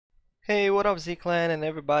Hey, what up Z-Clan and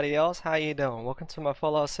everybody else? How you doing? Welcome to my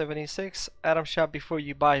Fallout 76 Atom Shop Before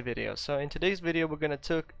You Buy video. So in today's video we're gonna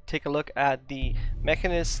take a look at the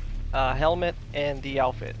Mechanist helmet and the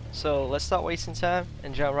outfit. So let's stop wasting time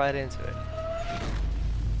and jump right into it.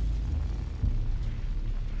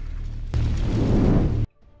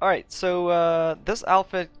 Alright, so this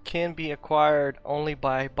outfit can be acquired only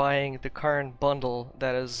by buying the current bundle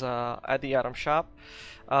that is at the Atom Shop.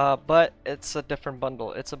 But it's a different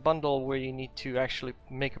bundle. It's a bundle where you need to actually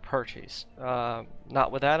make a purchase.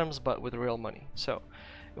 Not with atoms, but with real money. So,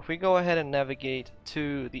 if we go ahead and navigate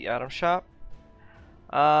to the Atom Shop.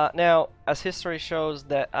 Now, as history shows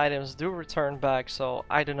that items do return back, so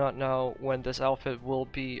I do not know when this outfit will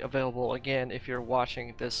be available again if you're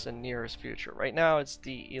watching this in nearest future. Right now, it's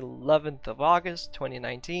the 11th of August,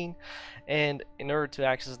 2019, and in order to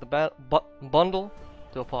access the bundle,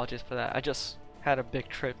 do apologize for that, I just had a big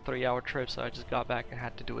trip, 3-hour trip, so I just got back and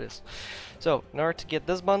had to do this. So in order to get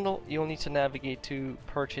this bundle, you'll need to navigate to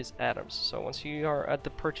purchase atoms. So once you are at the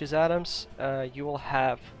purchase atoms, you will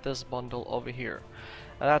have this bundle over here.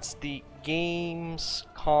 That's the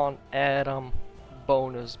GamesCom Atom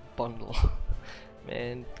bonus bundle.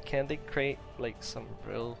 Man, can they create like some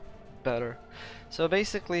real better? So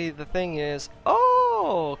basically the thing is,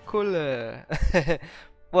 oh cool.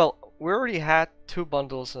 Well, we already had 2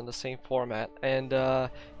 bundles in the same format, and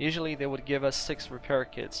usually they would give us 6 repair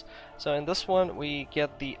kits. So in this one we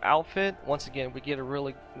get the outfit. Once again, we get a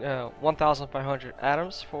really 1,500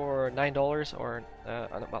 atoms for $9 or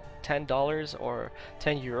about $10 or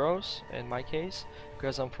 10 euros in my case,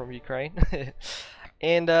 because I'm from Ukraine.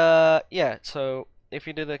 And yeah, so if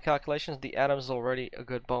you do the calculations, the atoms is already a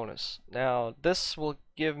good bonus. Now this will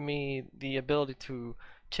give me the ability to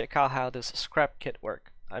check out how this scrap kit works.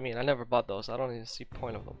 I mean, I never bought those. I don't even see the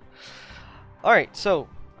point of them. Alright, so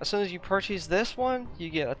as soon as you purchase this one, you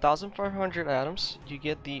get 1,500 atoms, you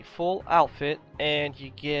get the full outfit, and you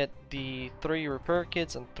get the 3 repair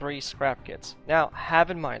kits and 3 scrap kits. Now, have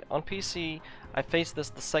in mind, on PC, I faced this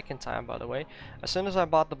the second time, by the way. As soon as I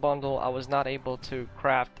bought the bundle, I was not able to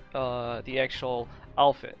craft the actual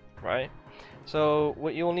outfit, right? So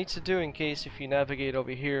what you'll need to do in case if you navigate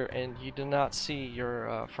over here and you do not see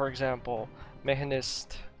your, for example,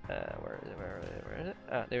 Mechanist, where is it?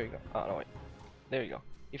 There we go. Oh no, wait. There you go.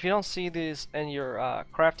 If you don't see this in your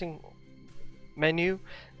crafting menu,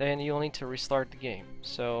 then you'll need to restart the game.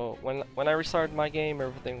 So when I restarted my game,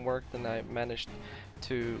 everything worked and I managed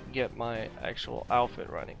to get my actual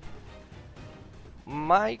outfit running.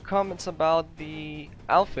 My comments about the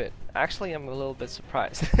outfit, actually I'm a little bit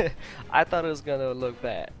surprised. I thought it was gonna look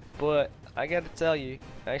bad, but I gotta tell you,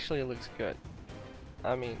 actually it looks good.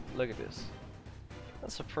 I mean, look at this.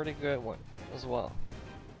 That's a pretty good one as well.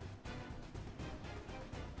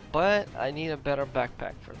 But I need a better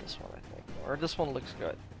backpack for this one, I think. Or this one looks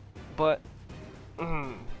good. But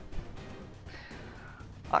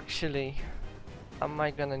actually I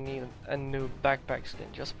might gonna need a new backpack skin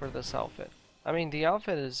just for this outfit. I mean, the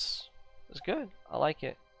outfit is good. I like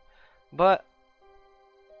it. But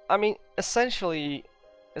I mean, essentially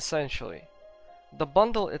the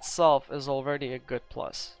bundle itself is already a good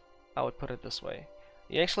plus. I would put it this way.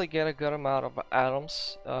 You actually get a good amount of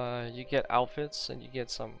atoms. You get outfits and you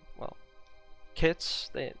get some, well,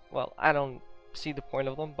 kits. Well, I don't see the point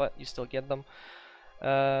of them, but you still get them.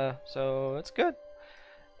 So it's good.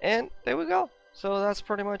 And there we go. So that's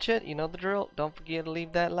pretty much it. You know the drill. Don't forget to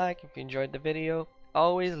leave that like if you enjoyed the video.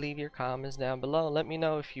 Always leave your comments down below. Let me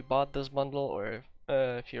know if you bought this bundle or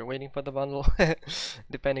if you're waiting for the bundle,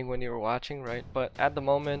 depending when you're watching, right? But at the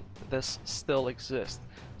moment, this still exists.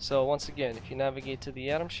 So once again, if you navigate to the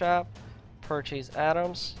Atom Shop, purchase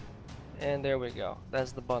atoms, and there we go.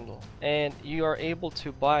 That's the bundle. And you are able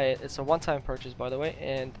to buy it. It's a one-time purchase, by the way,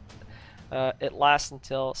 and it lasts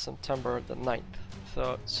until September the 9th.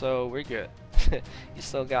 So we're good. You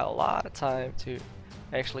still got a lot of time to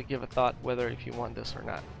actually give a thought whether if you want this or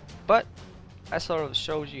not. But I sort of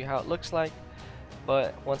showed you how it looks like.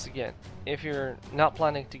 But once again, if you're not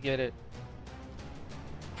planning to get it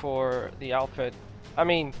for the outfit, I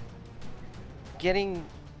mean, getting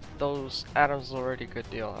those atoms is already a good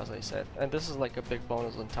deal, as I said, and this is like a big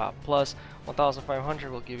bonus on top. Plus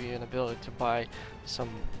 1,500 will give you an ability to buy some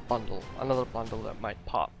bundle, another bundle that might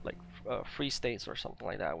pop, like free states or something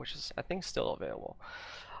like that, which is I think still available,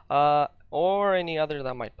 or any other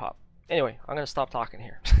that might pop. Anyway, I'm gonna stop talking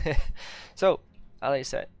here. So as I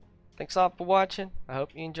said, thanks all for watching. I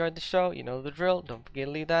hope you enjoyed the show. You know the drill. Don't forget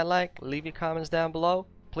to leave that like, leave your comments down below.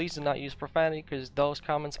 Please do not use profanity because those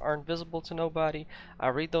comments aren't visible to nobody. I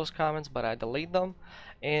read those comments but I delete them.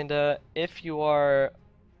 And if you are,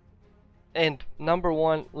 and number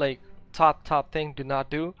one, like top thing do not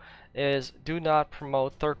do is do not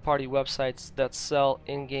promote third-party websites that sell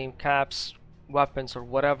in-game caps, weapons, or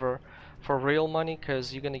whatever for real money,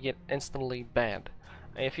 because you're gonna get instantly banned.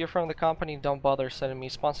 If you're from the company, don't bother sending me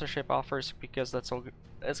sponsorship offers, because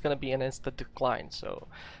it's gonna be an instant decline. So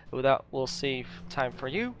that will save time for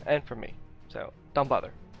you and for me. So don't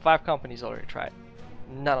bother. 5 companies already tried.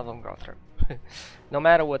 None of them go through. No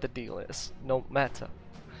matter what the deal is. No matter.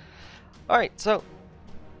 Alright, so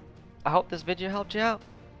I hope this video helped you out.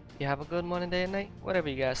 You have a good morning, day, and night, whatever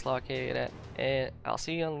you guys located at, and I'll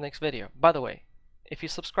see you on the next video. By the way, if you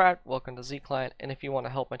subscribed, welcome to Z-Client, and if you want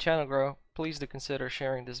to help my channel grow, please do consider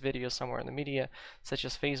sharing this video somewhere in the media, such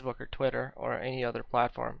as Facebook or Twitter or any other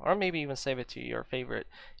platform, or maybe even save it to your favorite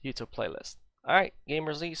YouTube playlist. Alright,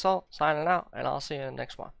 Gamer Z Salt signing out, and I'll see you in the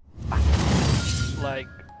next one. Like,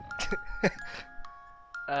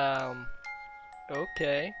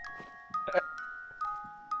 okay.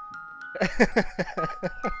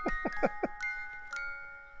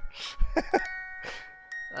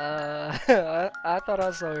 I thought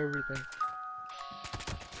I saw everything.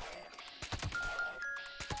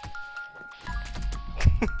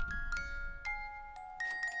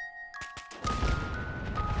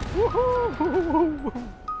 Woohoo!